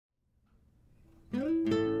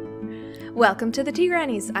Welcome to the Tea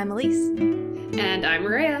Grannies. I'm Elise. And I'm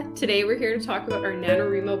Maria. Today we're here to talk about our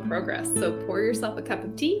NaNoWriMo progress. So pour yourself a cup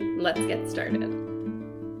of tea. Let's get started.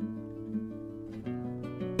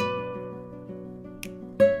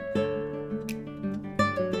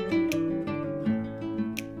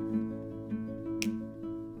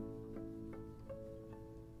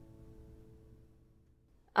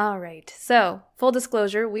 All right. So, full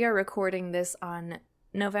disclosure, we are recording this on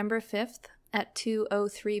November 5th at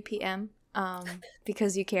 2:03 p.m.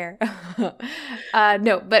 Because you care.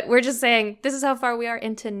 No, but we're just saying this is how far we are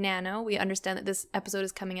into Nano. We understand that this episode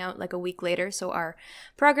is coming out like a week later, so our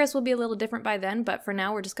progress will be a little different by then. But for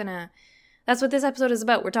now, we're just gonna. That's what this episode is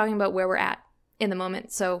about. We're talking about where we're at in the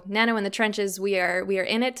moment. So Nano in the trenches. We are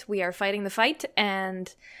in it. We are fighting the fight,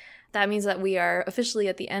 and that means that we are officially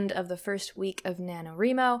at the end of the first week of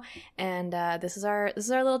NaNoWriMo, and this is our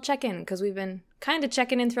little check-in because we've been kind of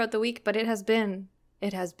checking in throughout the week, but it has been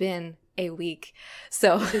a week.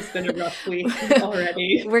 So It's been a rough week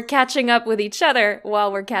already. We're catching up with each other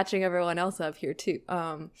while we're catching everyone else up here too.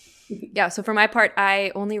 Yeah, so for my part,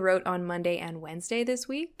 I only wrote on Monday and Wednesday this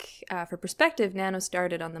week. For perspective, Nano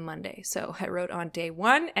started on the Monday. So I wrote on day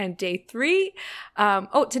 1 and day 3.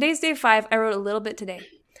 Today's day 5. I wrote a little bit today.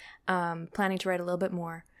 Planning to write a little bit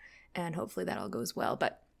more, and hopefully that all goes well.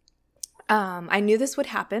 But I knew this would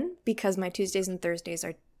happen because my Tuesdays and Thursdays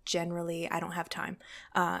are generally, I don't have time.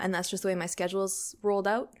 And that's just the way my schedule's rolled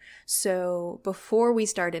out. So before we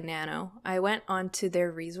started Nano, I went onto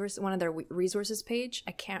their one of their resources page.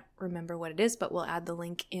 I can't remember what it is, but we'll add the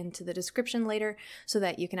link into the description later so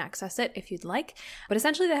that you can access it if you'd like. But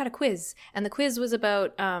essentially they had a quiz, and the quiz was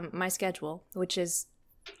about my schedule, which is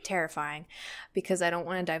terrifying because I don't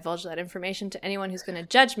want to divulge that information to anyone who's going to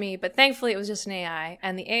judge me, but thankfully it was just an AI,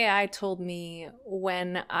 and the AI told me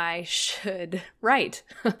when I should write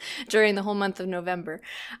during the whole month of November.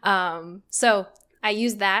 So I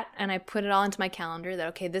used that and I put it all into my calendar that,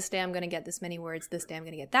 okay, this day I'm going to get this many words, this day I'm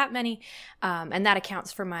going to get that many, and that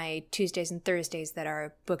accounts for my Tuesdays and Thursdays that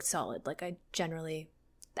are booked solid. Like I generally,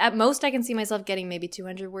 at most I can see myself getting maybe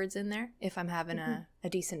 200 words in there if I'm having a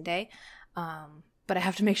decent day. But I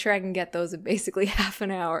have to make sure I can get those in basically half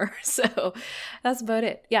an hour. So that's about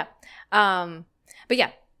it. Yeah. But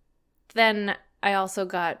yeah, then I also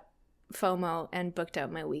got FOMO and booked out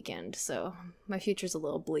my weekend. So my future's a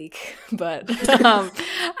little bleak, but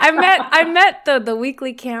I met the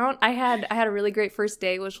weekly count. I had a really great first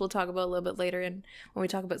day, which we'll talk about a little bit later when we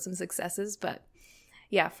talk about some successes. But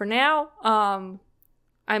yeah, for now,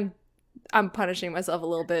 I'm punishing myself a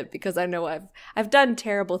little bit because I know I've done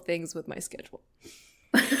terrible things with my schedule.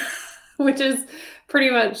 Which is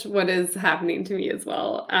pretty much what is happening to me as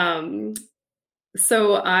well.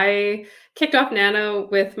 So I kicked off Nano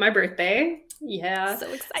with my birthday. Yeah.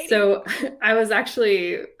 So exciting. So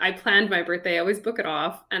I planned my birthday. I always book it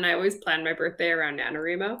off, and I always plan my birthday around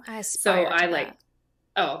NaNoWriMo.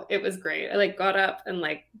 It was great. I got up and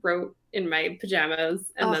wrote in my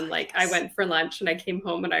pajamas, and then yes. I went for lunch and I came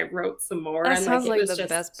home and I wrote some more. That and sounds like it was the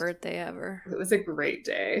best birthday ever. It was a great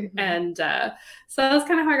day. Mm-hmm. And so that was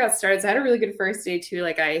kind of how I got started. So I had a really good first day too.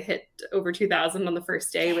 I hit over 2,000 on the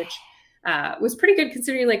first day, which was pretty good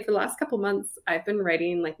considering for the last couple months I've been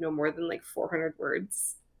writing no more than 400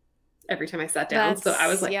 words every time I sat down. So I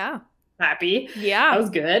was happy. Yeah. That was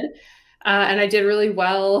good. And I did really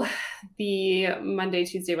well the Monday,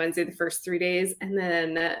 Tuesday, Wednesday, the first 3 days. And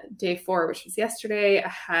then day 4, which was yesterday, I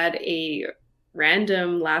had a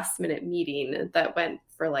random last minute meeting that went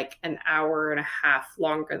for an hour and a half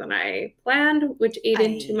longer than I planned, which ate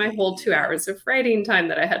into my whole 2 hours of writing time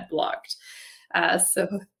that I had blocked. So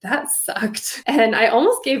that sucked. And I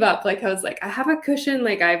almost gave up. I was I have a cushion,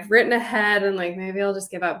 I've written ahead, and maybe I'll just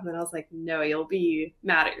give up. And then I was no, you'll be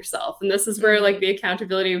mad at yourself. And this is where the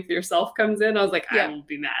accountability with yourself comes in. I was I will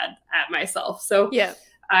be mad at myself. So yeah,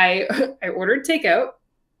 I ordered takeout.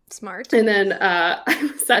 Smart. And then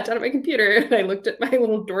I sat down at my computer and I looked at my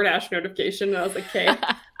little DoorDash notification, and I was okay,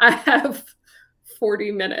 I have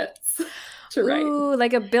 40 minutes to write. Ooh,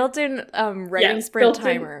 like a built-in writing sprint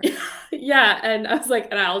timer. Yeah, and I was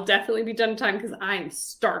and I'll definitely be done in time because I'm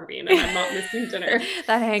starving and I'm not missing dinner.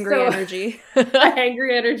 That hangry energy.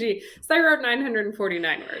 Hangry energy. So I wrote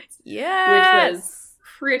 949 words. Yes! Which was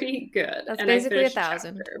pretty good. That's basically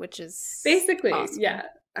 1,000, which is basically awesome. Yeah.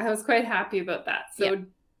 I was quite happy about that. So, and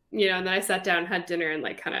then I sat down, had dinner, and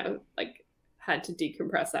had to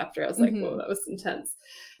decompress after. I was whoa, that was intense.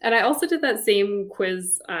 And I also did that same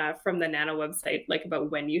quiz from the Nano website,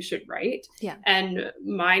 about when you should write. Yeah. And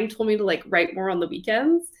mine told me to write more on the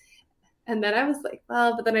weekends. And then I was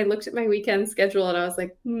well, but then I looked at my weekend schedule and I was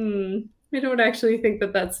I don't actually think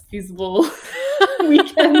that that's feasible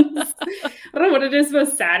weekends. I don't know what it is about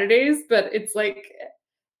Saturdays, but it's like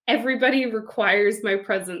everybody requires my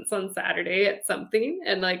presence on Saturday at something.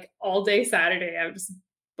 And like all day Saturday, I'm just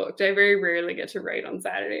booked. I very rarely get to write on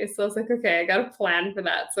Saturday. So I was like, okay, I got to plan for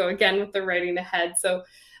that. So again, with the writing ahead. So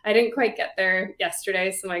I didn't quite get there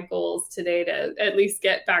yesterday. So my goal is today to at least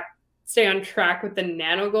get back, stay on track with the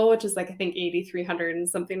NaNo goal, which is like, I think 8,300 and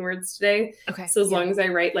something words today. Okay. So as long as I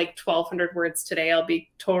write like 1,200 words today, I'll be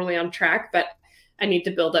totally on track. But I need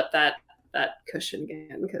to build up that cushion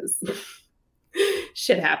again because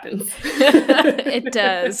shit happens. It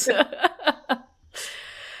does.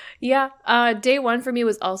 Yeah. Day one for me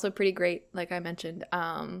was also pretty great. Like I mentioned,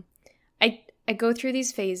 I go through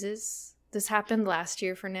these phases. This happened last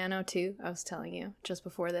year for NaNo too. I was telling you just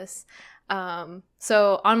before this.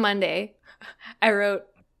 So on Monday, I wrote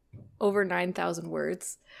over 9,000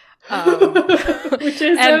 words. Which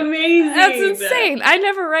is amazing. That's insane. I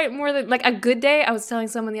never write more than, like, a good day. I was telling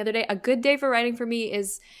someone the other day, a good day for writing for me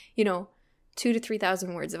is, 2,000 to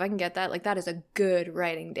 3,000 words. If I can get that, like, that is a good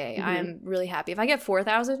writing day. Mm-hmm. I'm really happy. If I get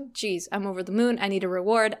 4,000, geez, I'm over the moon. I need a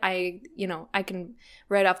reward. I can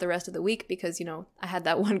write off the rest of the week because, I had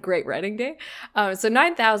that one great writing day. So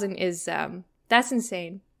 9,000 is, that's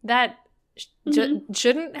insane. That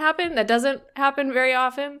shouldn't happen. That doesn't happen very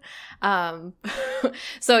often.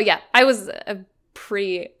 So yeah, I was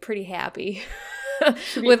pretty happy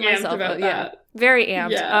with myself. Yeah, very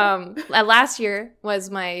amped. Yeah. Last year was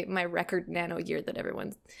my record NaNo year that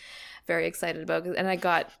everyone's very excited about, and I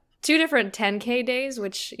got 2 different 10K days,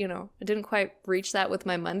 which I didn't quite reach that with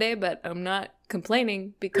my Monday, but I'm not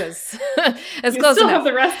complaining because it's close enough. Have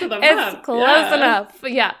the rest of the month. It's close enough.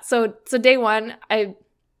 But yeah. So day one,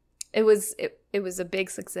 it was a big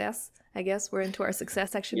success. I guess we're into our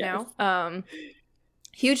success section now.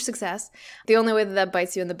 Huge success. The only way that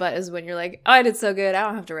bites you in the butt is when you're like, oh, I did so good, I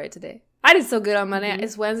don't have to write today. I did so good on Monday.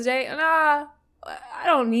 It's Wednesday, and I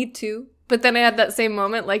don't need to. But then I had that same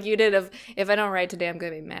moment like you did of, if I don't write today, I'm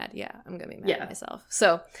going to be mad. Yeah, I'm going to be mad at myself.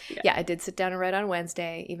 So yeah, I did sit down and write on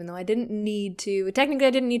Wednesday, even though I didn't need to. Technically,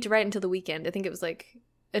 I didn't need to write until the weekend. I think it was like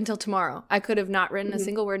until tomorrow. I could have not written a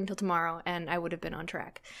single word until tomorrow, and I would have been on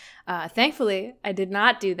track. Thankfully, I did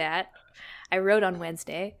not do that. I wrote on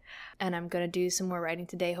Wednesday, and I'm going to do some more writing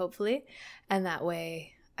today, hopefully. And that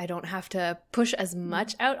way, I don't have to push as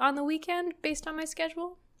much out on the weekend based on my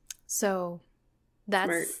schedule. So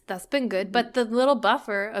that's been good. But the little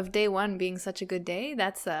buffer of day one being such a good day,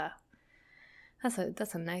 that's a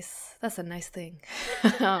nice thing.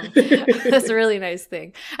 That's a really nice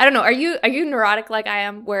thing. I don't know. Are you neurotic like I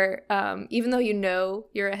am, where even though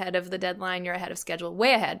you're ahead of the deadline, you're ahead of schedule,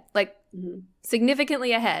 way ahead, like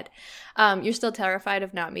significantly ahead, you're still terrified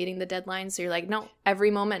of not meeting the deadline? So you're like, no,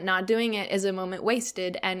 every moment not doing it is a moment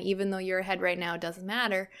wasted, and even though you're ahead right now, it doesn't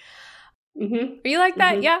matter. Are you like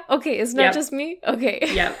that? Yeah. Okay. It's not just me. Okay.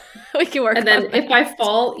 Yeah. We can work. And then if I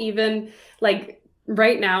fall, even like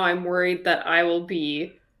right now, I'm worried that I will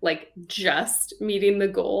be like just meeting the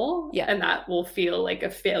goal. Yeah. And that will feel like a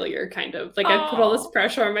failure, kind of. Like I put all this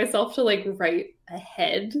pressure on myself to like write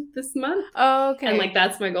ahead this month. Oh, okay. And like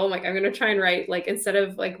that's my goal. I'm like, I'm gonna try and write like, instead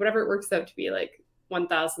of like whatever it works out to be, like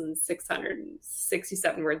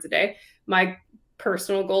 1,667 words a day. My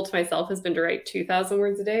personal goal to myself has been to write 2,000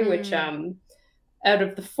 words a day, which out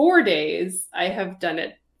of the 4 days, I have done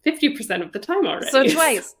it 50% of the time already. So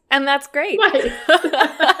twice. And that's great. Twice.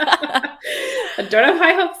 I don't have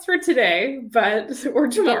high hopes for today, or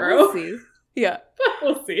tomorrow. But we'll see. Yeah.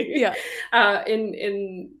 We'll see. Yeah.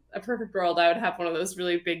 In a perfect world, I would have one of those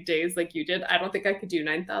really big days like you did. I don't think I could do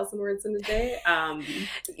 9,000 words in a day.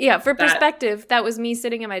 Yeah, for perspective, that was me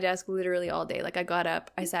sitting at my desk literally all day. Like I got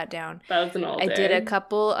up, I sat down. That was an all day. I did a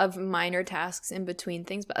couple of minor tasks in between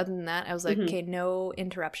things, but other than that, I was like, okay, no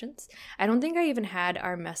interruptions. I don't think I even had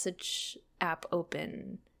our message app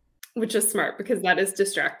open. Which is smart, because that is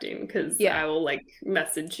distracting, because I will like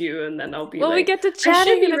message you and then I'll be we get to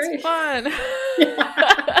chatting and it's fun.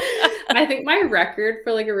 I think my record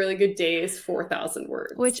for like a really good day is 4,000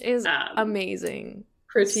 words. Which is amazing.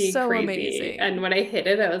 Pretty so crazy. Amazing. And when I hit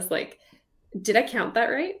it, I was like, did I count that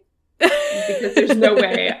right? Because there's no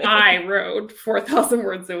way I wrote 4,000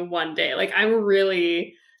 words in one day. Like I'm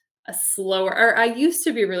really I used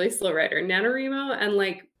to be a really slow writer. NaNoWriMo and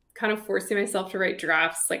like kind of forcing myself to write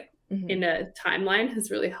drafts like in a timeline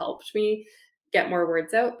has really helped me get more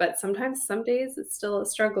words out. But sometimes, some days, it's still a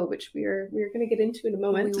struggle, which we're going to get into in a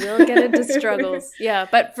moment. We will get into struggles. Yeah.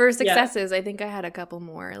 But for successes, Yeah. I think I had a couple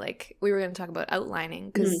more. Like, we were going to talk about outlining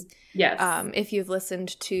because yes. If you've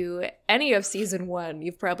listened to any of season 1,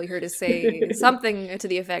 you've probably heard us say something to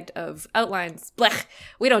the effect of outlines. Blech,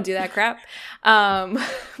 we don't do that crap.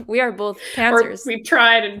 We are both pantsers. Or we've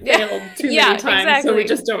tried and failed too many times, exactly. so we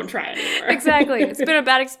just don't try anymore. Exactly. It's been a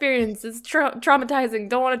bad experience. It's traumatizing.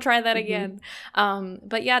 Don't want to try that again.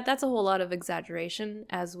 But yeah, that's a whole lot of exaggeration,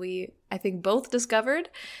 as we, I think, both discovered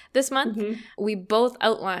this month. We both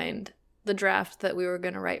outlined the draft that we were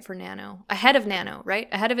going to write for NaNo ahead of NaNo, right?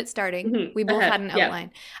 Ahead of it starting. We both had an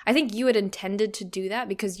outline. I think you had intended to do that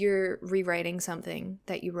because you're rewriting something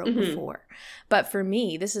that you wrote before. But for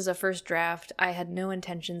me, this is a first draft. I had no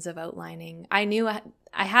intentions of outlining. I knew I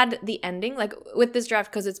had the ending, like with this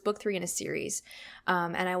draft, because it's book 3 in a series.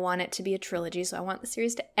 And I want it to be a trilogy, so I want the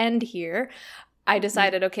series to end here. I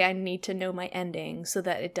decided, okay, I need to know my ending so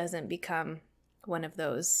that it doesn't become one of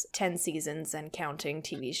those 10 seasons and counting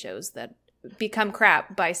TV shows that become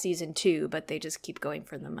crap by season 2, but they just keep going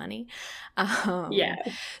for the money.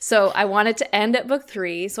 So I wanted to end at book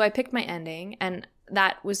 3, so I picked my ending, and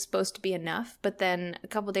that was supposed to be enough. But then a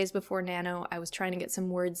couple days before NaNo, I was trying to get some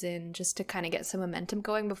words in just to kind of get some momentum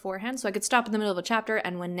going beforehand, so I could stop in the middle of a chapter,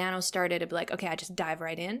 and when NaNo started, it'd be like, okay, I just dive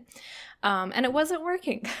right in. And it wasn't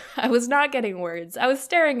working. I was not getting words. I was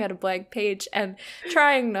staring at a blank page and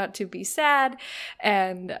trying not to be sad,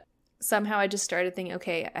 and somehow I just started thinking,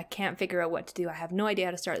 okay, I can't figure out what to do. I have no idea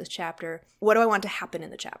how to start this chapter. What do I want to happen in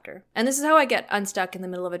the chapter? And this is how I get unstuck in the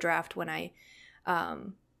middle of a draft when I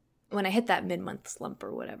hit that mid-month slump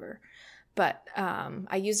or whatever. But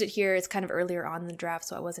I used it here. It's kind of earlier on in the draft,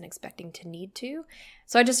 so I wasn't expecting to need to.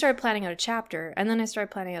 So I just started planning out a chapter, and then I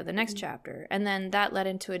started planning out the next chapter. And then that led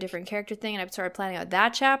into a different character thing, and I started planning out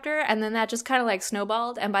that chapter, and then that just kind of like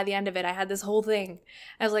snowballed, and by the end of it, I had this whole thing.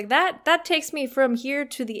 I was like, that takes me from here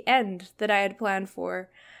to the end that I had planned for.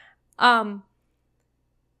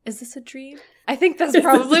 Is this a dream? I think that's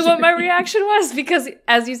probably what my reaction was, because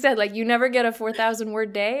as you said, like, you never get a 4,000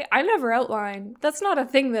 word day. I never outline. That's not a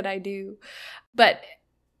thing that I do. But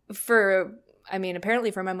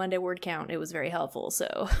apparently for my Monday word count, it was very helpful.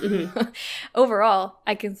 So overall,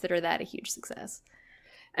 I consider that a huge success.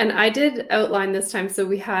 And I did outline this time. So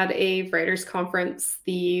we had a writers' conference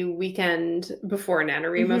the weekend before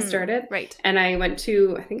NaNoWriMo started. Right. And I went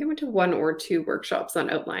to 1 or 2 workshops on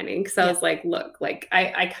outlining. Because I was like, look, like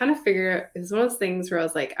I kind of figure it was one of those things where I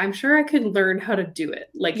was like, I'm sure I could learn how to do it.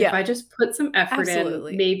 Like if I just put some effort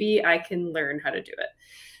in, maybe I can learn how to do it.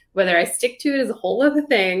 Whether I stick to it is a whole other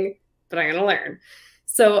thing, but I'm going to learn.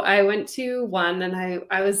 So I went to one, and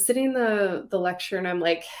I was sitting the lecture, and I'm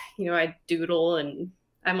like, I doodle, and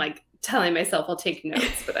I'm like telling myself I'll take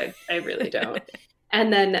notes, but I really don't.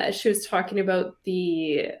 And then she was talking about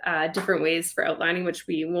the different ways for outlining, which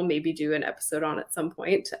we will maybe do an episode on at some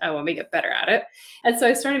point when we get better at it. And so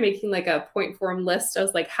I started making like a point form list. I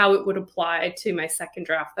was like, how it would apply to my second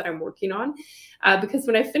draft that I'm working on. Because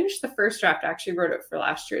when I finished the first draft, I actually wrote it for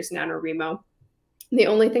last year's NaNoWriMo. The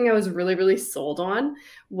only thing I was really, really sold on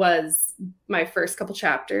was my first couple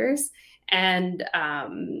chapters, and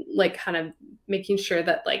like kind of making sure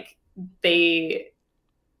that like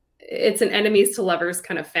it's an enemies to lovers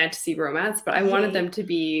kind of fantasy romance, but I wanted them to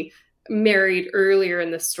be married earlier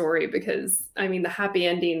in the story, because the happy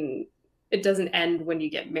ending, it doesn't end when you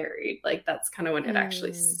get married. Like that's kind of when it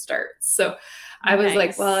actually starts. So I was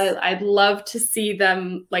like, well, I'd love to see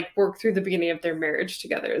them like work through the beginning of their marriage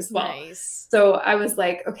together as well. So I was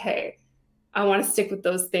like, okay, I want to stick with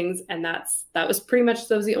those things. And that was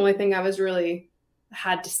the only thing I was really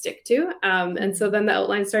had to stick to. And so then the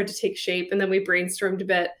outline started to take shape, and then we brainstormed a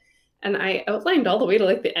bit, and I outlined all the way to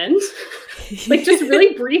like the end, like just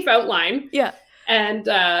really brief outline. Yeah. And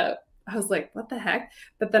I was like, what the heck?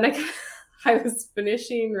 But then I was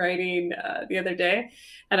finishing writing the other day,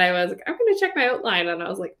 and I was like, I'm going to check my outline. And I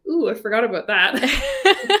was like, ooh, I forgot about that.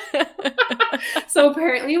 So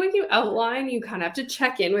apparently when you outline, you kind of have to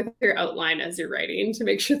check in with your outline as you're writing to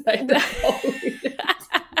make sure that you're following it.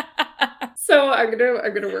 So I'm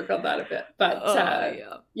gonna work on that a bit. But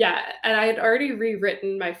yeah. And I had already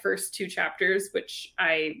rewritten my first 2 chapters, which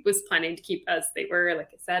I was planning to keep as they were, like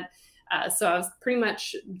I said. So I was pretty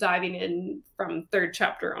much diving in from 3rd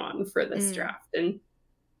chapter on for this draft. And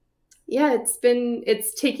yeah,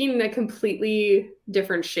 it's taking a completely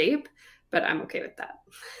different shape, but I'm okay with that.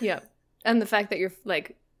 Yeah. And the fact that you're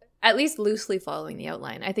like at least loosely following the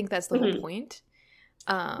outline, I think that's the whole point.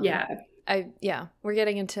 we're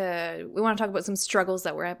getting into, we want to talk about some struggles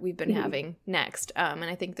that we've been having next. And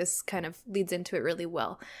I think this kind of leads into it really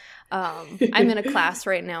well. I'm in a class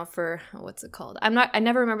right now for, what's it called? I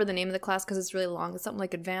never remember the name of the class because it's really long. It's something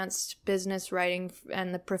like Advanced Business Writing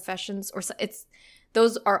and the Professions, or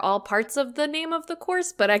those are all parts of the name of the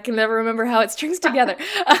course, but I can never remember how it strings together.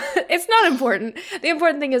 It's not important. The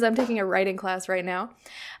important thing is I'm taking a writing class right now.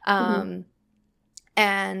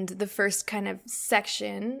 And the first kind of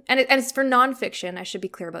section, and it's for nonfiction. I should be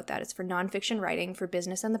clear about that. It's for nonfiction writing for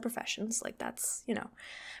business and the professions. Like that's,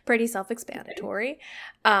 pretty self-explanatory.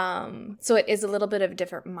 So it is a little bit of a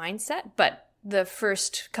different mindset, but the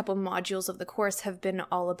first couple modules of the course have been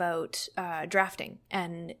all about drafting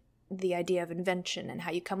and the idea of invention and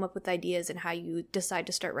how you come up with ideas and how you decide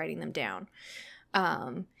to start writing them down.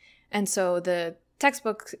 And so the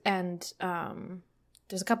textbook and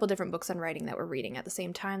there's a couple different books on writing that we're reading at the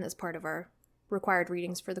same time. That's part of our required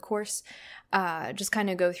readings for the course. Just kind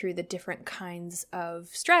of go through the different kinds of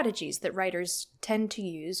strategies that writers tend to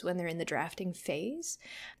use when they're in the drafting phase.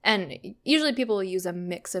 And usually people will use a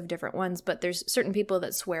mix of different ones, but there's certain people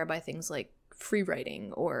that swear by things like free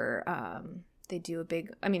writing or they do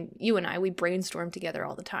you and I, we brainstorm together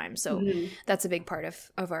all the time. So that's a big part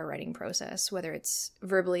of our writing process, whether it's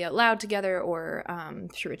verbally out loud together or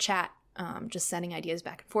through a chat, just sending ideas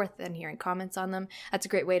back and forth and hearing comments on them. That's a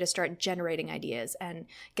great way to start generating ideas and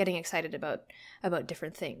getting excited about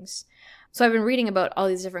different things. So I've been reading about all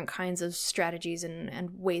these different kinds of strategies and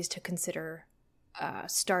ways to consider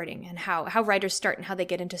starting and how writers start and how they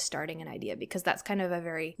get into starting an idea, because that's kind of a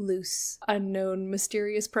very loose, unknown,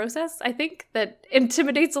 mysterious process, I think, that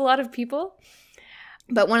intimidates a lot of people.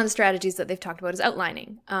 But one of the strategies that they've talked about is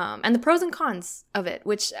outlining, and the pros and cons of it,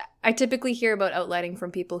 which I typically hear about outlining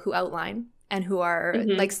from people who outline and who are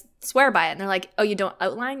like swear by it. And they're like, oh, you don't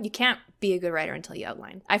outline? You can't be a good writer until you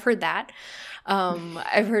outline. I've heard that.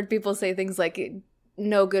 I've heard people say things like,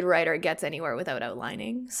 no good writer gets anywhere without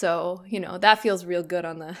outlining. So, that feels real good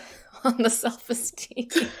on the self-esteem.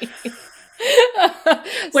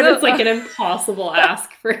 When it's like an impossible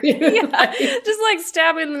ask for you. Yeah, just like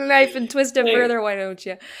stabbing the knife and twist it further, why don't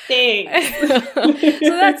you? Thanks.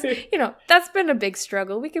 So that's been a big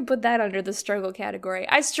struggle. We can put that under the struggle category.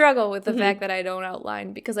 I struggle with the fact that I don't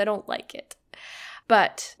outline because I don't like it.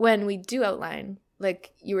 But when we do outline,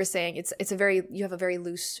 like you were saying, you have a very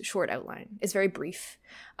loose, short outline. It's very brief.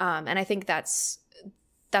 And I think that's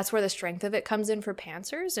where the strength of it comes in for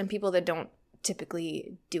pantsers and people that don't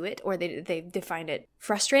typically do it, or they find it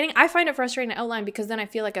frustrating. I find it frustrating to outline because then I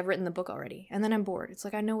feel like I've written the book already and then I'm bored. It's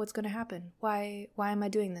like, I know what's going to happen. Why am I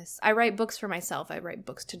doing this? I write books for myself. I write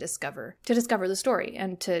books to discover the story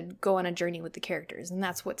and to go on a journey with the characters, and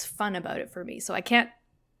that's what's fun about it for me. So I can't,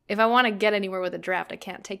 if I want to get anywhere with a draft, I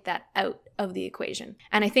can't take that out of the equation.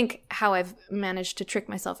 And I think how I've managed to trick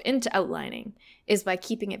myself into outlining is by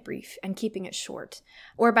keeping it brief and keeping it short,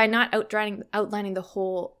 or by not outlining the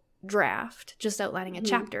whole draft, just outlining a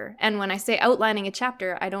chapter. And when I say outlining a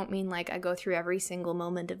chapter, I don't mean like I go through every single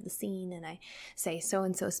moment of the scene and I say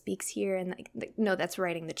so-and-so speaks here, and no, that's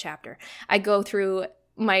writing the chapter. I go through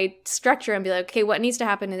my structure and be like, okay, what needs to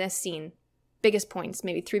happen in this scene? Biggest points,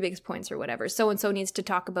 maybe 3 biggest points or whatever. So-and-so needs to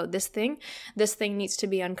talk about this thing needs to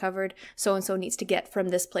be uncovered, so-and-so needs to get from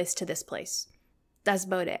this place to this place. That's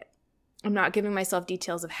about it. I'm not giving myself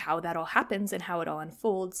details of how that all happens and how it all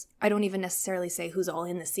unfolds. I don't even necessarily say who's all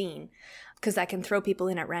in the scene, because that can throw people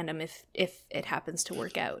in at random if it happens to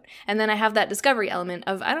work out. And then I have that discovery element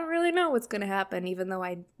of I don't really know what's going to happen, even though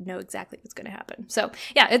I know exactly what's going to happen. So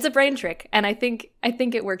yeah, it's a brain trick, and I think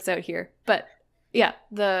it works out here. But yeah,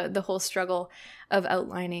 the whole struggle of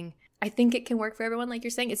outlining, I think it can work for everyone, like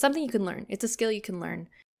you're saying. It's something you can learn. It's a skill you can learn.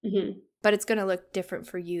 But it's going to look different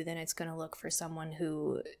for you than it's going to look for someone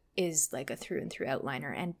who is like a through and through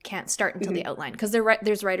outliner and can't start until they outline. Because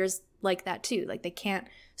there's writers like that too. Like they can't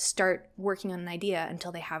start working on an idea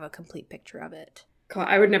until they have a complete picture of it. God,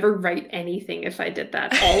 I would never write anything if I did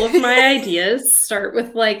that. All of my ideas start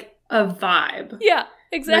with like a vibe. Yeah,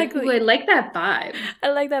 exactly. Like, I like that vibe.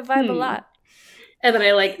 I like that vibe a lot. And then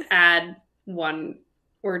I like add 1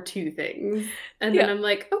 or 2 things. And then I'm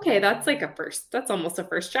like, okay, that's like that's almost a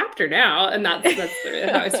first chapter now. And that's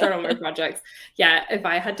how I start on my projects. Yeah, if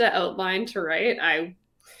I had to outline to write, I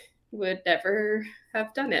would never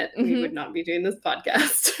have done it. We would not be doing this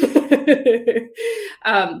podcast.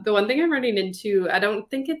 The one thing I'm running into, I don't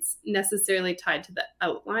think it's necessarily tied to the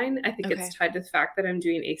outline. I think it's tied to the fact that I'm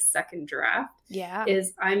doing a second draft. Yeah.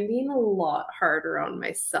 Is I'm being a lot harder on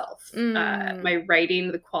myself. My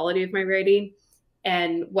writing, the quality of my writing,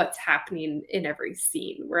 and what's happening in every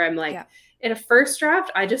scene, where I'm like, in a first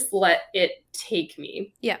draft, I just let it take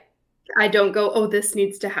me. Yeah. I don't go, oh, this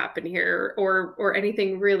needs to happen here, or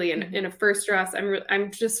anything really. In a first draft,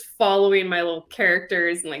 I'm just following my little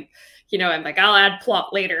characters, and like, I'm like, I'll add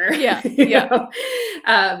plot later. Yeah,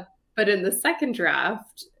 but in the second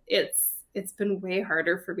draft, it's been way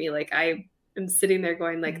harder for me. Like I am sitting there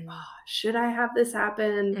going like, oh, should I have this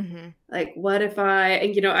happen? Like, what if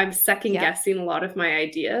and I'm second guessing a lot of my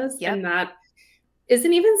ideas, and that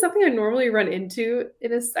isn't even something I normally run into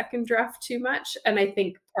in a second draft too much. And I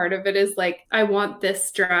think part of it is like, I want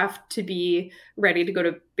this draft to be ready to go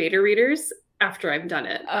to beta readers after I've done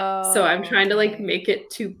it. So I'm trying to like make it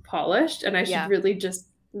too polished, and I should really just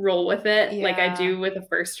roll with it like I do with a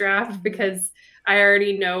first draft, because I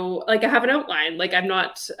already know, like I have an outline. Like I'm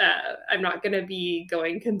not going to be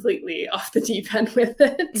going completely off the deep end with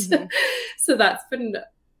it. So that's been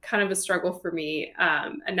kind of a struggle for me.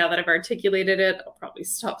 And now that I've articulated it, I'll probably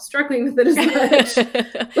stop struggling with it as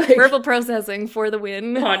much. Like, verbal processing for the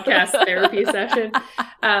win. Podcast therapy session.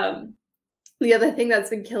 The other thing that's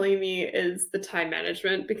been killing me is the time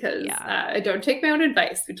management, because I don't take my own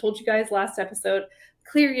advice. We told you guys last episode,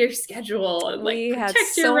 clear your schedule and like we had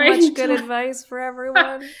protect so your much good advice for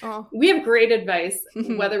everyone. We have great advice,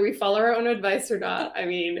 whether we follow our own advice or not. I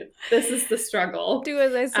mean, this is the struggle. Do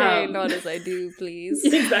as I say, not as I do, please.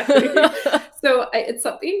 Exactly. So it's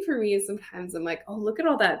something for me. Sometimes I'm like, oh, look at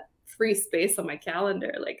all that free space on my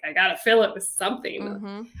calendar. Like I gotta fill it with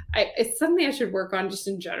something. It's something I should work on just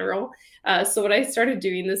in general. So what I started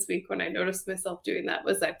doing this week, when I noticed myself doing that,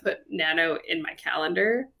 was I put NaNo in my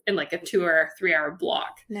calendar in like a 2 or 3 hour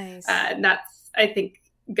block. Nice. And that's, I think,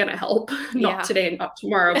 gonna help. Not today and not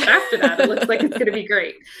tomorrow, but after that, it looks like it's gonna be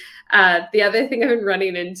great. The other thing I've been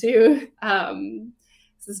running into,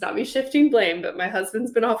 this is not me shifting blame, but my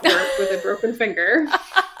husband's been off work with a broken finger.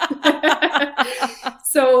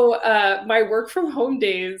 So my work from home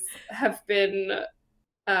days have been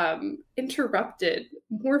interrupted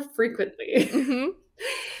more frequently.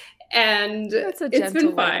 And that's it's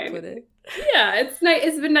been fine. Yeah, it's nice.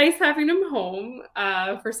 It's been nice having him home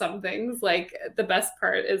for some things. Like the best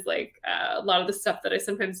part is like a lot of the stuff that I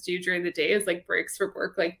sometimes do during the day is like breaks for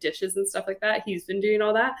work, like dishes and stuff like that. He's been doing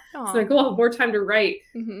all that. Aww. So like, I'll have more time to write.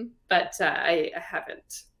 But I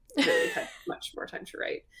haven't really had much more time to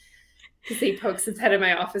write. Because he pokes his head in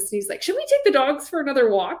my office and he's like, should we take the dogs for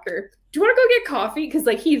another walk? Or do you want to go get coffee? Because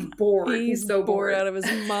like he's bored. He's so bored out of his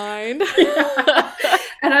mind.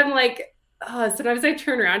 And I'm like, sometimes I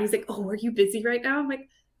turn around. He's like, oh, are you busy right now? I'm like,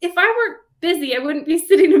 if I weren't busy, I wouldn't be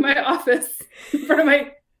sitting in my office in front of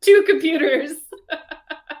my 2 computers.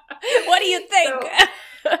 What do you think?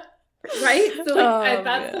 Right? So like,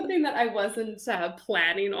 that's something that I wasn't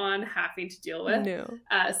planning on having to deal with. No.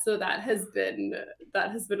 So that has been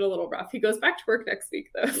a little rough. He goes back to work next week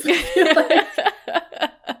though. So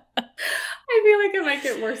I feel like I might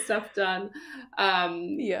get more stuff done.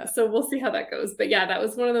 So we'll see how that goes. But yeah, that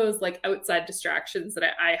was one of those like outside distractions that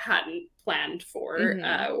I hadn't planned for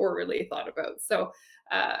or really thought about. So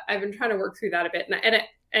I've been trying to work through that a bit.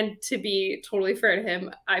 And to be totally fair to him,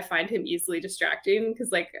 I find him easily distracting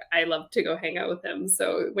because like I love to go hang out with him.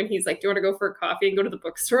 So when he's like, do you want to go for a coffee and go to the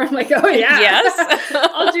bookstore? I'm like, oh yeah, yes,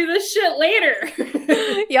 I'll do this shit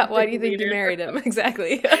later. Yeah, why do you think you married him?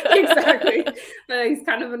 Exactly. Exactly. He's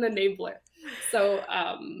kind of an enabler. So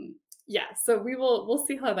so we'll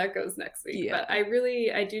see how that goes next week. Yeah. But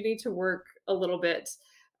I do need to work a little bit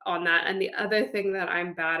on that. And the other thing that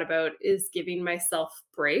I'm bad about is giving myself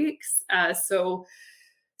breaks. So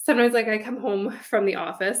sometimes like I come home from the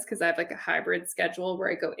office because I have like a hybrid schedule where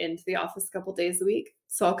I go into the office a couple days a week.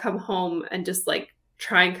 So I'll come home and just like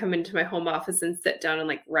try and come into my home office and sit down and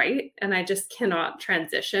like write. And I just cannot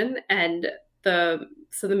transition. And the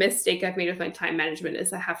mistake I've made with my time management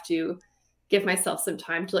is I have to give myself some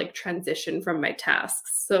time to like transition from my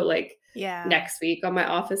tasks. So like next week on my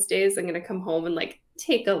office days, I'm going to come home and like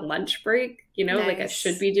take a lunch break, nice. Like I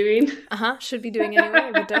should be doing. Should be doing anyway,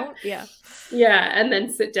 but don't. Yeah. Yeah. And then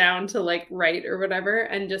sit down to like write or whatever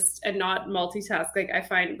and not multitask. Like I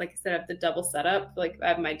find, like I said, I have the double setup. Like I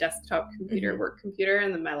have my desktop computer, work computer,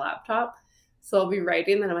 and then my laptop. So I'll be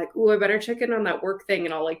writing, then I'm like, oh, I better check in on that work thing.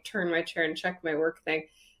 And I'll like turn my chair and check my work thing.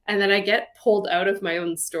 And then I get pulled out of my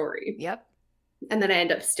own story. Yep. And then I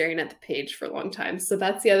end up staring at the page for a long time. So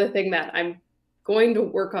that's the other thing that I'm going to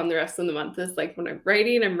work on the rest of the month is like when I'm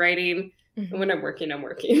writing, and when I'm working, I'm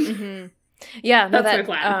working. Yeah, no, that's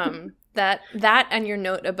my plan. That and your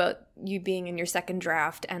note about you being in your second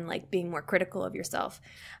draft and like being more critical of yourself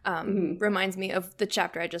reminds me of the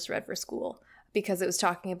chapter I just read for school, because it was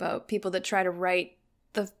talking about people that try to write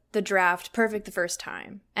the the draft perfect the first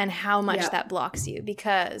time and how much that blocks you,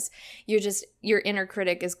 because your inner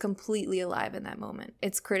critic is completely alive in that moment.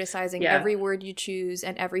 It's criticizing every word you choose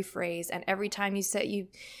and every phrase, and every time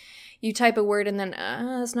you type a word and then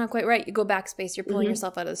that's not quite right, you go backspace, you're pulling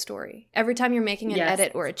yourself out of the story. Every time you're making an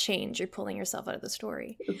edit or a change, you're pulling yourself out of the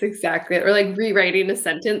story. That's exactly it. Or like rewriting a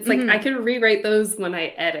sentence. Like I can rewrite those when I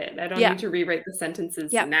edit. I don't need to rewrite the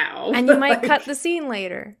sentences now. And you might cut the scene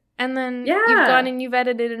later. And then you've gone and you've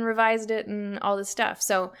edited and revised it and all this stuff.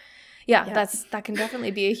 So that can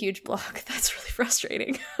definitely be a huge block. That's really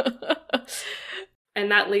frustrating.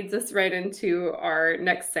 And that leads us right into our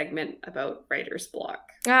next segment about writer's block.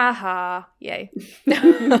 Aha. Yay.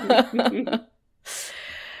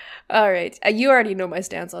 All right. You already know my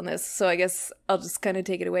stance on this, so I guess I'll just kind of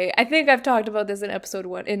take it away. I think I've talked about this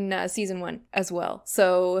in season 1 as well.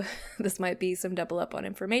 So this might be some double up on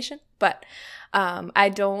information, but I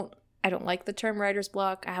don't like the term writer's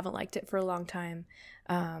block. I haven't liked it for a long time.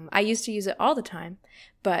 I used to use it all the time,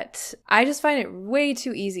 but I just find it way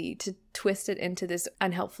too easy to twist it into this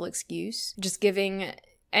unhelpful excuse. Just giving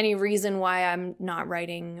any reason why I'm not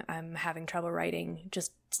writing, I'm having trouble writing,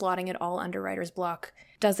 just slotting it all under writer's block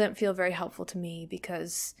doesn't feel very helpful to me,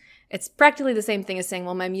 because it's practically the same thing as saying,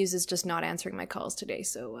 well, my muse is just not answering my calls today,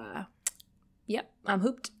 so I'm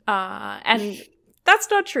hooped. And that's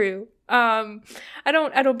not true. I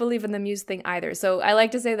don't believe in the muse thing either. So I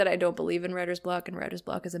like to say that I don't believe in writer's block, and writer's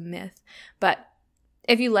block is a myth. But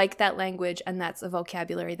if you like that language and that's a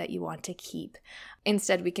vocabulary that you want to keep,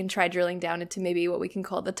 instead we can try drilling down into maybe what we can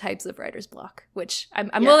call the types of writer's block, which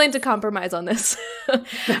I'm willing to compromise on this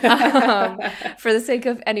for the sake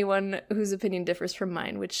of anyone whose opinion differs from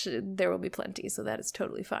mine, which there will be plenty, so that is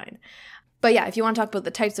totally fine. But yeah, if you want to talk about the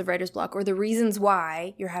types of writer's block or the reasons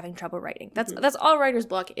why you're having trouble writing, that's all writer's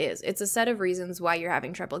block is. It's a set of reasons why you're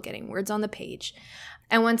having trouble getting words on the page.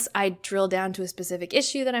 And once I drill down to a specific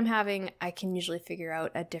issue that I'm having, I can usually figure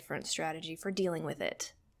out a different strategy for dealing with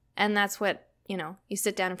it. And that's what, you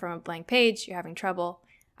sit down in front of a blank page, you're having trouble.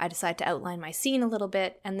 I decide to outline my scene a little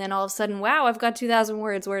bit, and then all of a sudden, wow, I've got 2,000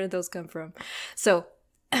 words. Where did those come from? So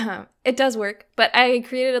it does work, but I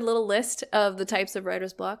created a little list of the types of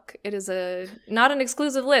writer's block. It is not an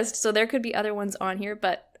exclusive list, so there could be other ones on here,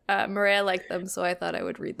 but Maria liked them, so I thought I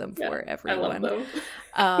would read them for everyone. I love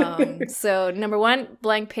them. So number 1,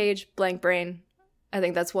 blank page, blank brain. I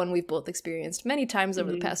think that's one we've both experienced many times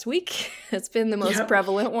over the past week. It's been the most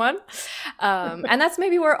prevalent one. And that's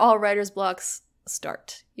maybe where all writer's blocks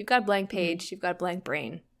start. You've got blank page, you've got blank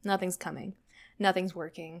brain. Nothing's coming. Nothing's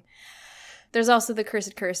working. There's also the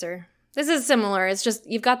cursed cursor. This is similar. It's just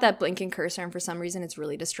you've got that blinking cursor, and for some reason it's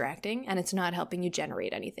really distracting and it's not helping you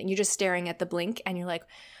generate anything. You're just staring at the blink and you're like,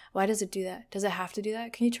 why does it do that? Does it have to do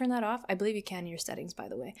that? Can you turn that off? I believe you can in your settings, by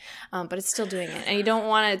the way. But it's still doing it. And you don't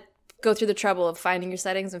want to go through the trouble of finding your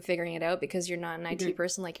settings and figuring it out because you're not an IT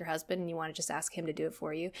person like your husband and you want to just ask him to do it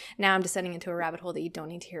for you. Now I'm descending into a rabbit hole that you don't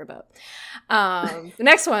need to hear about. The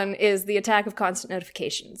next one is the attack of constant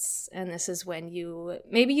notifications. And this is when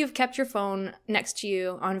maybe you've kept your phone next to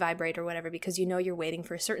you on vibrate or whatever because you know you're waiting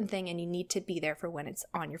for a certain thing and you need to be there for when it's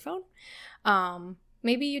on your phone.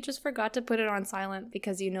 Maybe you just forgot to put it on silent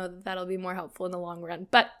because you know that that'll be more helpful in the long run.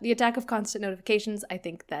 But the attack of constant notifications, I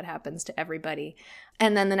think that happens to everybody.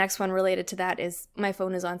 And then the next one related to that is my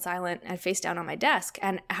phone is on silent and face down on my desk.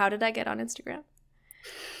 And how did I get on Instagram?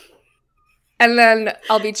 And then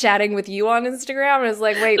I'll be chatting with you on Instagram, and it's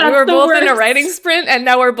like, wait, we were both in a writing sprint, and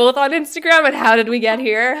now we're both on Instagram, and how did we get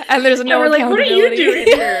here? And there's no accountability. Like, what are you doing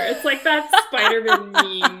here? It's like that Spider-Man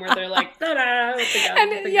meme where they're like, ta-da, with the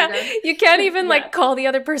gun, and you can't even like call the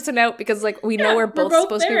other person out because like we know we're both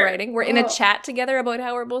supposed to be writing. We're in a chat together about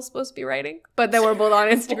how we're both supposed to be writing, but then we're both on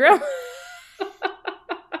Instagram.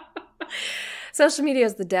 Social media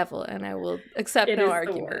is the devil, and I will accept no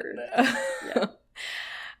argument.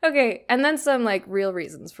 Okay, and then some like real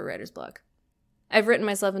reasons for writer's block. I've written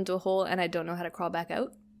myself into a hole and I don't know how to crawl back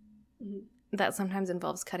out. That sometimes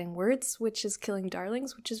involves cutting words, which is killing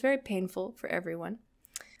darlings, which is very painful for everyone.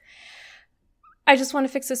 I just want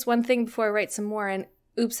to fix this one thing before I write some more, and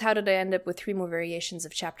oops, how did I end up with 3 more variations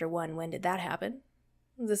of chapter 1? When did that happen?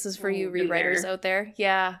 This is for you rewriters out there.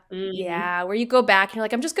 Yeah. Yeah, where you go back and you're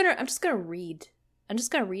like, I'm just gonna read. I'm just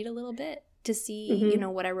gonna read a little bit to see,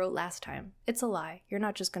 what I wrote last time. It's a lie. You're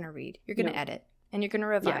not just going to read. You're going to edit, and you're going to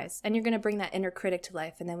revise, and you're going to bring that inner critic to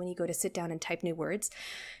life. And then when you go to sit down and type new words,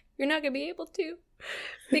 you're not going to be able to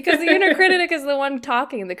because the inner critic is the one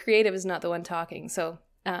talking. The creative is not the one talking. So,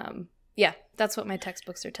 that's what my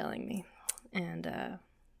textbooks are telling me. And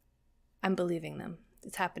I'm believing them.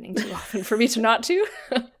 It's happening too often for me to not to.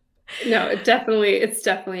 No, it's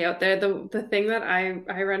definitely out there. The thing that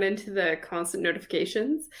I run into the constant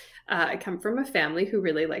notifications, I come from a family who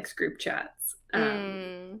really likes group chats.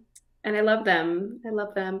 And I love them. I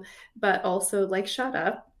love them, but also like shut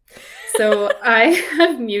up. So I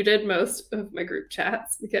have muted most of my group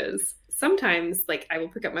chats because sometimes like I will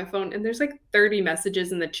pick up my phone and there's like 30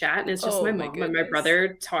 messages in the chat and it's just Oh my my mom and my goodness.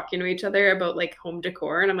 brother talking to each other about like home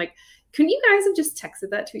decor. And I'm like, couldn't you guys have just texted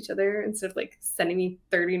that to each other instead of like sending me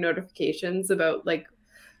 30 notifications about like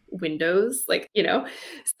windows, like,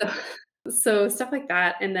 so stuff like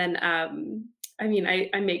that. And then I mean,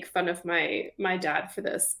 I make fun of my dad for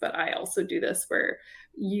this, but I also do this where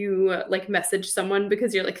you like message someone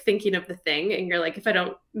because you're like thinking of the thing and you're like, if I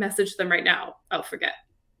don't message them right now, I'll forget.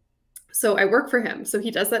 So I work for him. So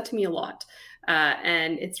he does that to me a lot.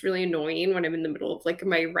 And it's really annoying when I'm in the middle of like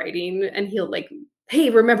my writing and he'll like, hey,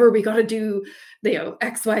 remember we got to do,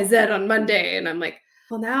 XYZ on Monday. And I'm like,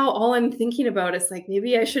 well, now all I'm thinking about is like,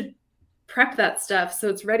 maybe I should prep that stuff so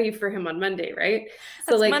it's ready for him on Monday, right?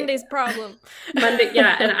 So That's like Monday's problem. Monday,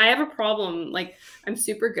 yeah. And I have a problem. Like I'm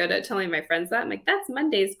super good at telling my friends that. I'm like, that's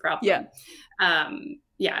Monday's problem.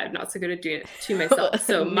 Yeah, I'm not so good at doing it to myself.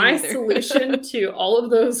 So my solution to all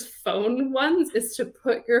of those phone ones is to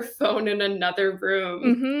put your phone in another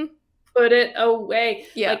room. Put it away.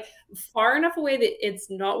 Like far enough away that it's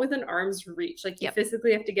not within arm's reach. Like you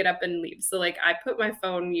physically have to get up and leave. So like I put my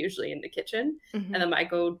phone usually in the kitchen and then I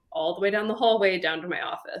go all the way down the hallway down to my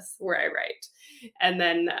office where I write. And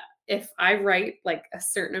then if I write like a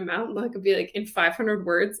certain amount, like it'd be like in 500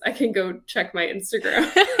 words, I can go check my Instagram.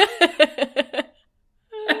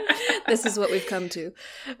 This is what we've come to.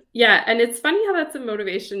 Yeah. And it's funny how that's a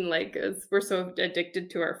motivation, like, as we're so addicted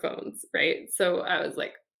to our phones, right? So I was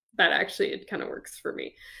like, that actually, it kind of works for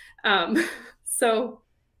me. So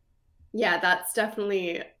yeah, that's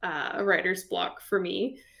definitely a writer's block for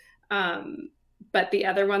me. But the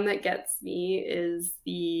other one that gets me is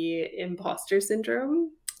the imposter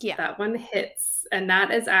syndrome. Yeah. That one hits. And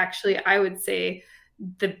that is actually, I would say,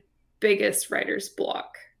 the biggest writer's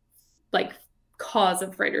block, like cause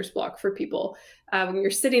of writer's block for people. When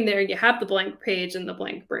you're sitting there, you have the blank page and the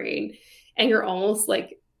blank brain, and you're almost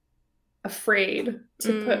like afraid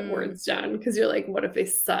to put words down because you're like, what if they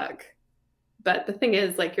suck? But the thing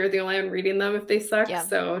is, like, you're the only one reading them if they suck.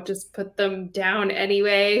 So just put them down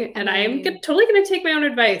anyway. And I am totally going to take my own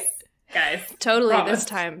advice, guys. Totally. Promise.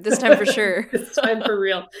 This time for sure. This time for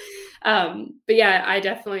real. But yeah, I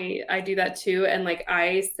do that too. And like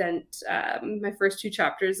I sent my first 2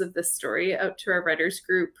 chapters of this story out to our writers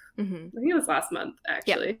group. I think it was last month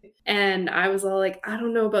actually. And I was all like, I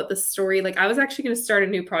don't know about this story. Like I was actually going to start a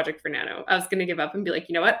new project for NaNo. I was going to give up and be like,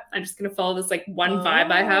 you know what? I'm just going to follow this like one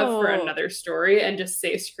vibe I have for another story and just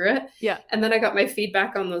say screw it. Yeah. And then I got my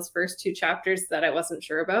feedback on those first 2 chapters that I wasn't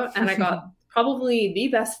sure about. And I got probably the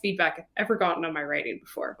best feedback I've ever gotten on my writing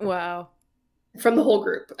before. Wow. From the whole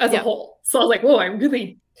group as a whole. So I was like, whoa, I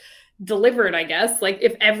really delivered, I guess. Like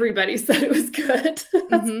if everybody said it was good,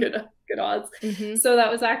 that's good odds. So that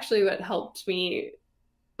was actually what helped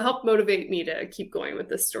motivate me to keep going with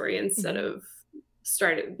this story instead of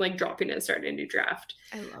dropping it and starting a new draft.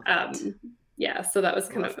 I love it. Yeah, so that was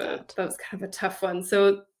kind of a tough one.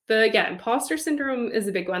 So imposter syndrome is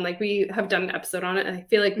a big one. Like we have done an episode on it and I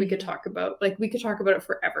feel like we could talk about it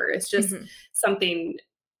forever. It's just something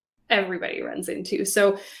everybody runs into.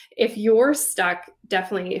 So if you're stuck,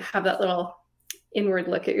 definitely have that little inward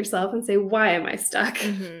look at yourself and say, why am I stuck?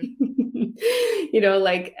 And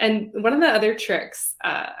one of the other tricks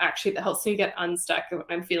actually that helps me get unstuck when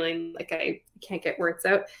I'm feeling like I can't get words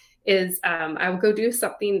out is I will go do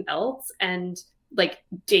something else and like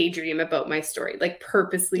daydream about my story, like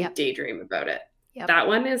purposely daydream about it. That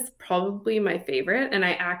one is probably my favorite. And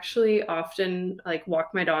I actually often like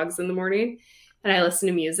walk my dogs in the morning and I listen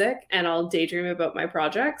to music and I'll daydream about my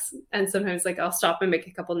projects. And sometimes like I'll stop and make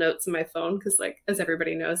a couple notes in my phone because like, as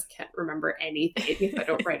everybody knows, I can't remember anything if I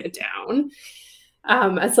don't write it down.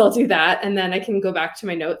 And so I'll do that. And then I can go back to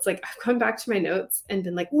my notes. Like I've gone back to my notes and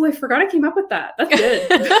been like, oh, I forgot I came up with that. That's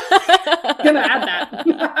good. I'm going to add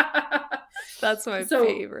that. That's my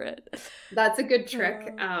favorite. That's a good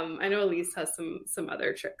trick. I know Elise has some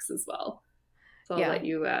other tricks as well. So I'll let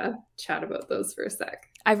you chat about those for a sec.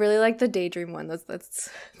 I really like the daydream one.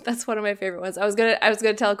 That's one of my favorite ones. I was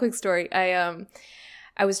gonna tell a quick story. I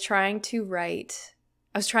was trying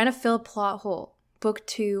to fill a plot hole. Book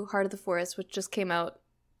 2, Heart of the Forest, which just came out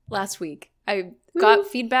last week. I got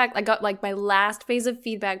feedback. I got like my last phase of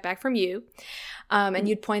feedback back from you, and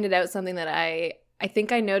you'd pointed out something that I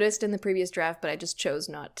think I noticed in the previous draft, but I just chose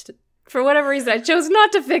not to. For whatever reason, I chose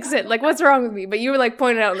not to fix it. Like, what's wrong with me? But you were like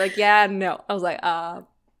pointing out, like, yeah, no. I was like,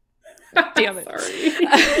 Damn it.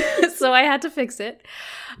 Sorry. So I had to fix it.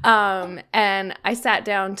 And I sat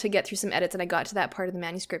down to get through some edits, and I got to that part of the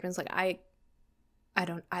manuscript and it's like, I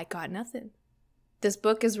got nothing. This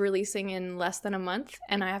book is releasing in less than a month,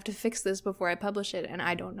 and I have to fix this before I publish it, and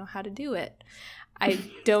I don't know how to do it. I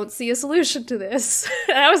don't see a solution to this.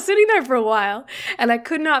 And I was sitting there for a while, and I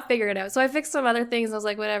could not figure it out. So I fixed some other things. I was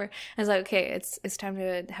like, whatever. And I was like, okay, it's time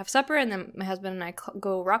to have supper, and then my husband and I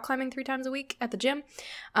go rock climbing 3 times a week at the gym.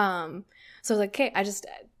 So I was like, okay, I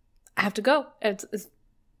have to go.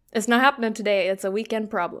 It's not happening today. It's a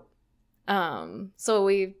weekend problem. So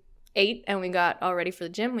we ate and we got all ready for the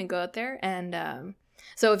gym. We go out there, and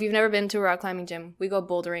so if you've never been to a rock climbing gym, we go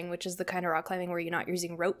bouldering, which is the kind of rock climbing where you're not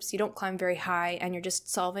using ropes. You don't climb very high, and you're just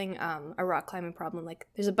solving a rock climbing problem. Like,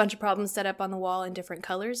 there's a bunch of problems set up on the wall in different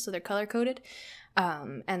colors, so they're color coded,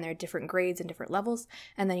 and they're different grades and different levels,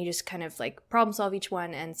 and then you just kind of like problem solve each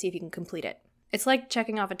one and see if you can complete it. It's like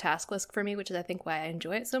checking off a task list for me, which is I think why I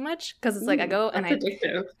enjoy it so much, because it's like I go and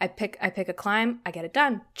I pick a climb, I get it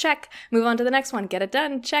done, check, move on to the next one, get it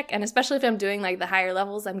done, check. And especially if I'm doing like the higher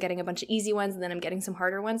levels, I'm getting a bunch of easy ones and then I'm getting some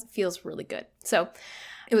harder ones. It feels really good. So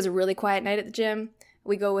it was a really quiet night at the gym.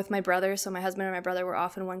 We go with my brother, so my husband and my brother were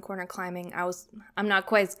off in one corner climbing. I'm not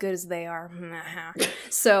quite as good as they are.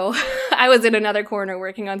 So I was in another corner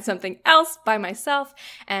working on something else by myself,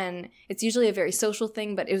 and it's usually a very social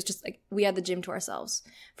thing, but it was just like we had the gym to ourselves.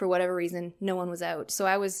 For whatever reason, no one was out. So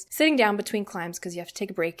I was sitting down between climbs because you have to take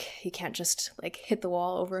a break. You can't just like hit the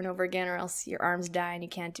wall over and over again or else your arms die and you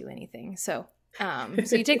can't do anything. So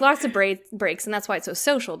you take lots of breaks, and that's why it's so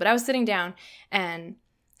social. But I was sitting down and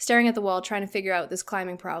staring at the wall, trying to figure out this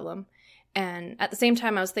climbing problem. And at the same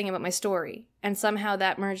time, I was thinking about my story. And somehow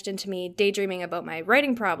that merged into me daydreaming about my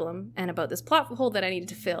writing problem and about this plot hole that I needed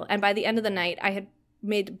to fill. And by the end of the night, I had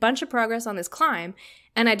made a bunch of progress on this climb,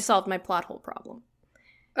 and I'd solved my plot hole problem.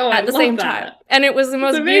 At the same time. And it was the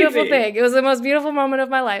most beautiful thing. It was the most beautiful moment of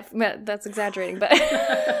my life. That's exaggerating, but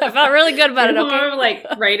I felt really good about it. Okay? More like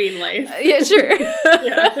writing life. Yeah, sure.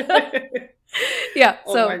 Yeah. Yeah.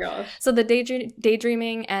 Oh my gosh. So the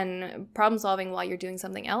daydreaming and problem solving while you're doing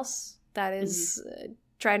something else, that is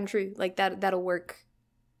tried and true. Like that'll work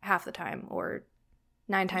half the time, or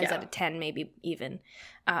 9 times out of 10, maybe even.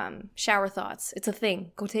 Shower thoughts. It's a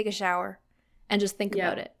thing. Go take a shower and just think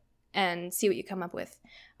about it and see what you come up with.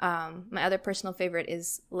 My other personal favorite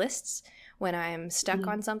is lists. When I'm stuck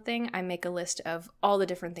on something, I make a list of all the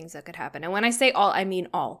different things that could happen. And when I say all, I mean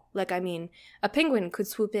all. Like, I mean, a penguin could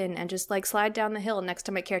swoop in and just, like, slide down the hill next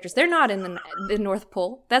to my characters. They're not in the North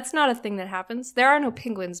Pole. That's not a thing that happens. There are no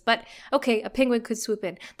penguins. But, okay, a penguin could swoop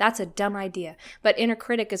in. That's a dumb idea. But Inner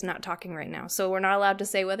Critic is not talking right now. So we're not allowed to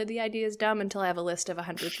say whether the idea is dumb until I have a list of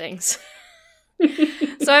 100 things.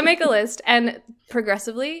 So I make a list, and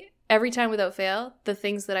progressively, every time without fail, the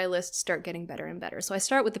things that I list start getting better and better. So I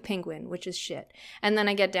start with the penguin, which is shit. And then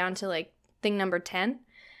I get down to like thing number 10.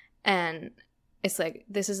 And it's like,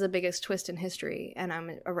 this is the biggest twist in history. And I'm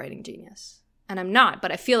a writing genius. And I'm not,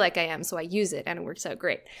 but I feel like I am. So I use it and it works out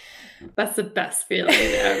great. That's the best feeling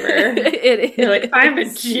ever. It is. You're like, I'm a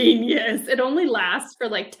genius. It only lasts for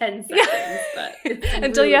like 10 seconds. But it's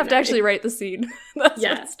until really you have to actually write the scene.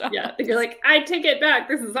 Yeah. You're like, I take it back.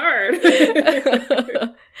 This is hard.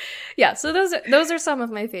 Yeah, so those are some of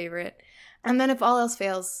my favorite. And then if all else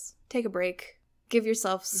fails, take a break. Give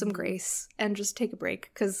yourself some grace and just take a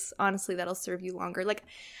break, because honestly, that'll serve you longer. Like,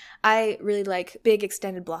 I really like big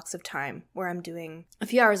extended blocks of time where I'm doing a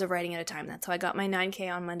few hours of writing at a time. That's how I got my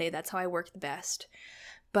 9K on Monday. That's how I work the best.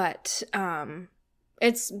 But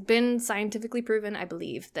it's been scientifically proven, I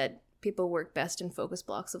believe, that people work best in focus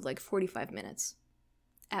blocks of like 45 minutes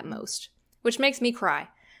at most, which makes me cry.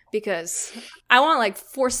 Because I want like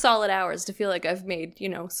 4 solid hours to feel like I've made,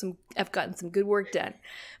 I've gotten some good work done.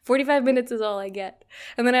 45 minutes is all I get.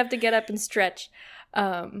 And then I have to get up and stretch.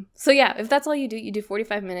 So yeah, if that's all you do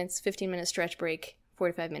 45 minutes, 15-minute stretch break,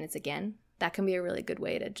 45 minutes again. That can be a really good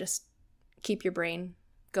way to just keep your brain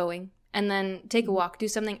going. And then take a walk, do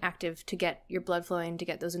something active to get your blood flowing, to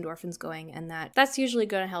get those endorphins going. And that's usually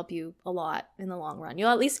going to help you a lot in the long run. You'll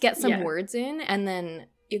at least get some words in, and then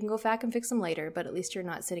you can go back and fix them later, but at least you're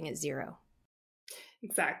not sitting at 0.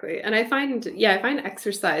 Exactly. And I find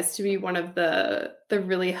exercise to be one of the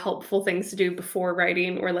really helpful things to do before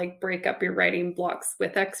writing, or like break up your writing blocks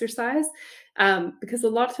with exercise. Because a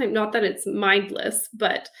lot of time, not that it's mindless,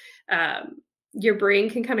 but your brain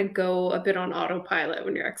can kind of go a bit on autopilot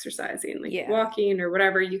when you're exercising, like walking or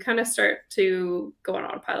whatever. You kind of start to go on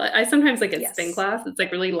autopilot. I sometimes like at spin class, it's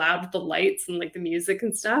like really loud with the lights and like the music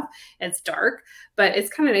and stuff. It's dark, but it's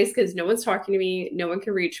kind of nice because no one's talking to me, no one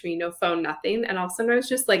can reach me, no phone, nothing. And I'll sometimes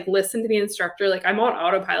just like listen to the instructor. Like I'm on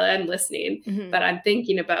autopilot, I'm listening, but I'm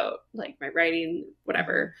thinking about like my writing,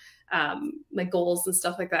 whatever, my goals and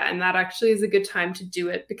stuff like that. And that actually is a good time to do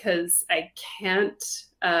it because I can't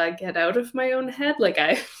get out of my own head. Like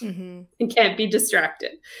I can't be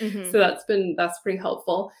distracted. So that's pretty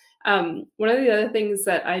helpful. One of the other things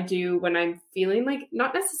that I do when I'm feeling like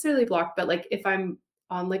not necessarily blocked, but like if I'm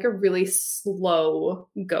on like a really slow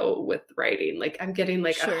go with writing, like I'm getting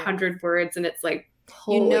like 100 words and it's like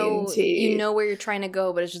you know where you're trying to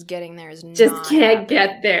go, but it's just getting there is just can't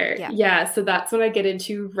get there. Yeah. So that's when I get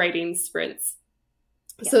into writing sprints.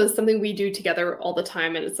 So it's something we do together all the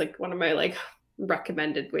time. And it's like one of my like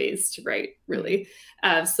recommended ways to write, really.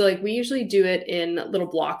 So like we usually do it in little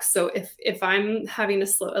blocks. So if I'm having a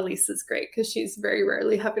slow, Elise is great because she's very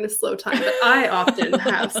rarely having a slow time, but I often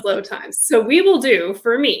have slow times. So we will do,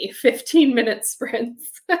 for me, 15-minute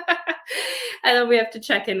sprints. And then we have to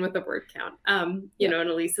check in with the word count. You know, and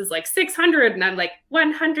Elise is like 600 and I'm like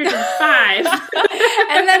 105.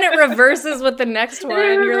 And then it reverses with the next one.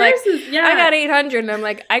 You're like, I got 800 and I'm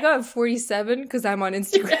like, I got 47 because I'm on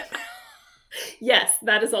Instagram. Yes,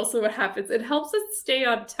 that is also what happens. It helps us stay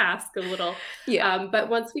on task a little. But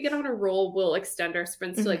once we get on a roll, we'll extend our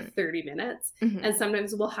sprints to like 30 minutes. And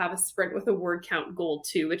sometimes we'll have a sprint with a word count goal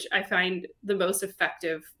too, which I find the most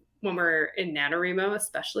effective when we're in NaNoWriMo,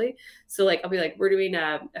 especially. So like, I'll be like, we're doing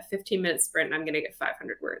a 15-minute sprint and I'm going to get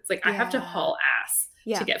 500 words. Like I have to haul ass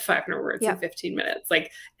to get 500 words in 15 minutes.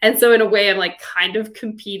 Like, and so in a way I'm like kind of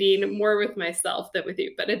competing more with myself than with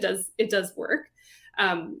you, but it does work.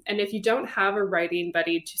 And if you don't have a writing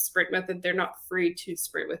buddy to sprint with, and they're not free to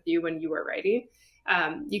sprint with you when you are writing,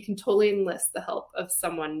 you can totally enlist the help of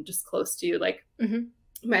someone just close to you. Like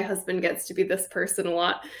my husband gets to be this person a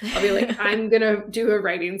lot. I'll be like, I'm going to do a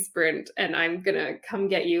writing sprint and I'm going to come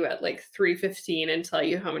get you at like 3:15 and tell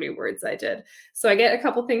you how many words I did. So I get a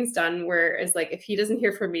couple things done, whereas like if he doesn't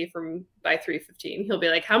hear from me by 3:15, he'll be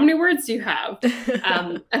like, how many words do you have?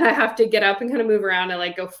 And I have to get up and kind of move around and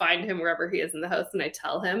like go find him wherever he is in the house. And I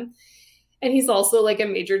tell him. And he's also like a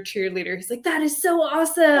major cheerleader. He's like, that is so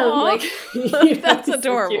awesome. Aww. Like, that's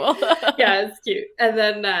adorable. So yeah, it's cute. And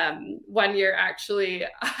then one year, actually,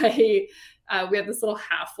 we had this little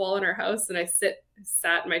half wall in our house, and I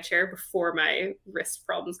sat in my chair before my wrist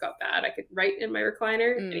problems got bad. I could write in my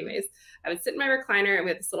recliner. Anyways, I would sit in my recliner, and we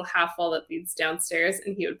had this little half wall that leads downstairs,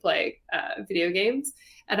 and he would play video games.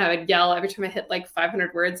 And I would yell every time I hit like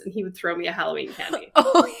 500 words, and he would throw me a Halloween candy.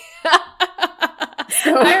 Oh, yeah.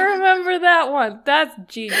 So, I remember that one. That's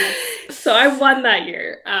genius. So I won that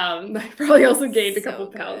year. I probably also gained a couple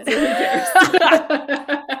pounds. So who cares?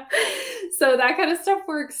 So that kind of stuff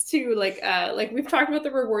works too. Like we've talked about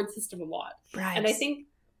the reward system a lot. Right. And I think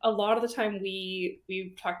a lot of the time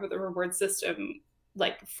we talk about the reward system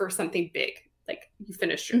like for something big. Like you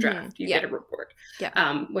finished your draft, you get a reward.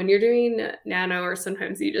 When you're doing Nano, or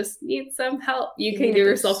sometimes you just need some help, you can give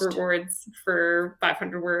yourself rewards for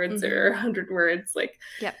 500 words or 100 words, like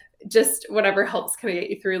just whatever helps kind of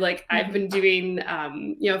get you through. Like I've been doing,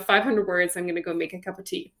 500 words, I'm going to go make a cup of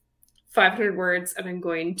tea. 500 words, and I'm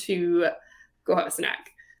going to go have a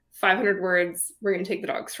snack. 500 words, we're going to take the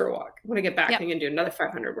dogs for a walk. When I get back, I'm going to do another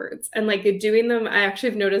 500 words. And like doing them, I actually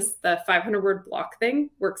have noticed the 500 word block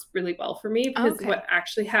thing works really well for me, because what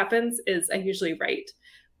actually happens is I usually write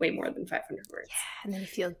way more than 500 words. Yeah, and then you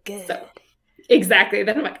feel good. So, exactly.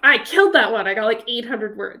 Then I'm like, I killed that one. I got like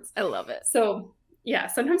 800 words. I love it. So yeah,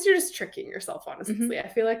 sometimes you're just tricking yourself, honestly. I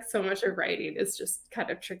feel like so much of writing is just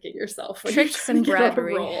kind of tricking yourself. Tricks and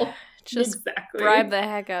bribery. Just bribe the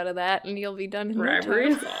heck out of that and you'll be done in bribery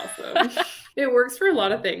no time. Is awesome. It works for a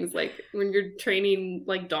lot of things. Like when you're training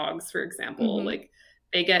like dogs, for example, like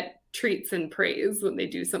they get treats and praise when they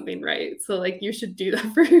do something right. So like you should do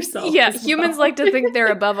that for yourself. Yeah, humans like to think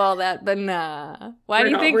they're above all that, but nah. Why do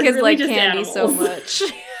you think kids really like candy animals. So much?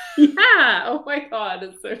 Yeah. Oh my God.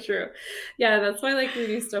 It's so true. Yeah. That's why like we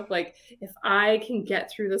do stuff like, if I can get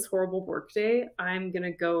through this horrible work day, I'm going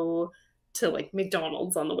to go to like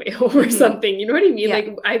McDonald's on the way home or something. You know what I mean?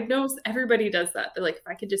 Like I've noticed everybody does that. They're like, if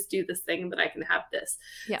I could just do this thing, then I can have this.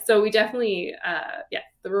 Yeah. So we definitely,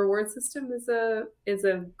 the reward system is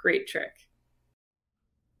a great trick.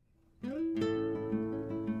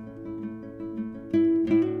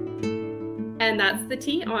 And that's the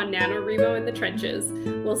tea on NaNoWriMo in the trenches.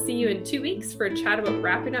 We'll see you in 2 weeks for a chat about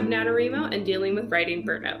wrapping up NaNoWriMo and dealing with writing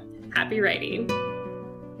burnout. Happy writing.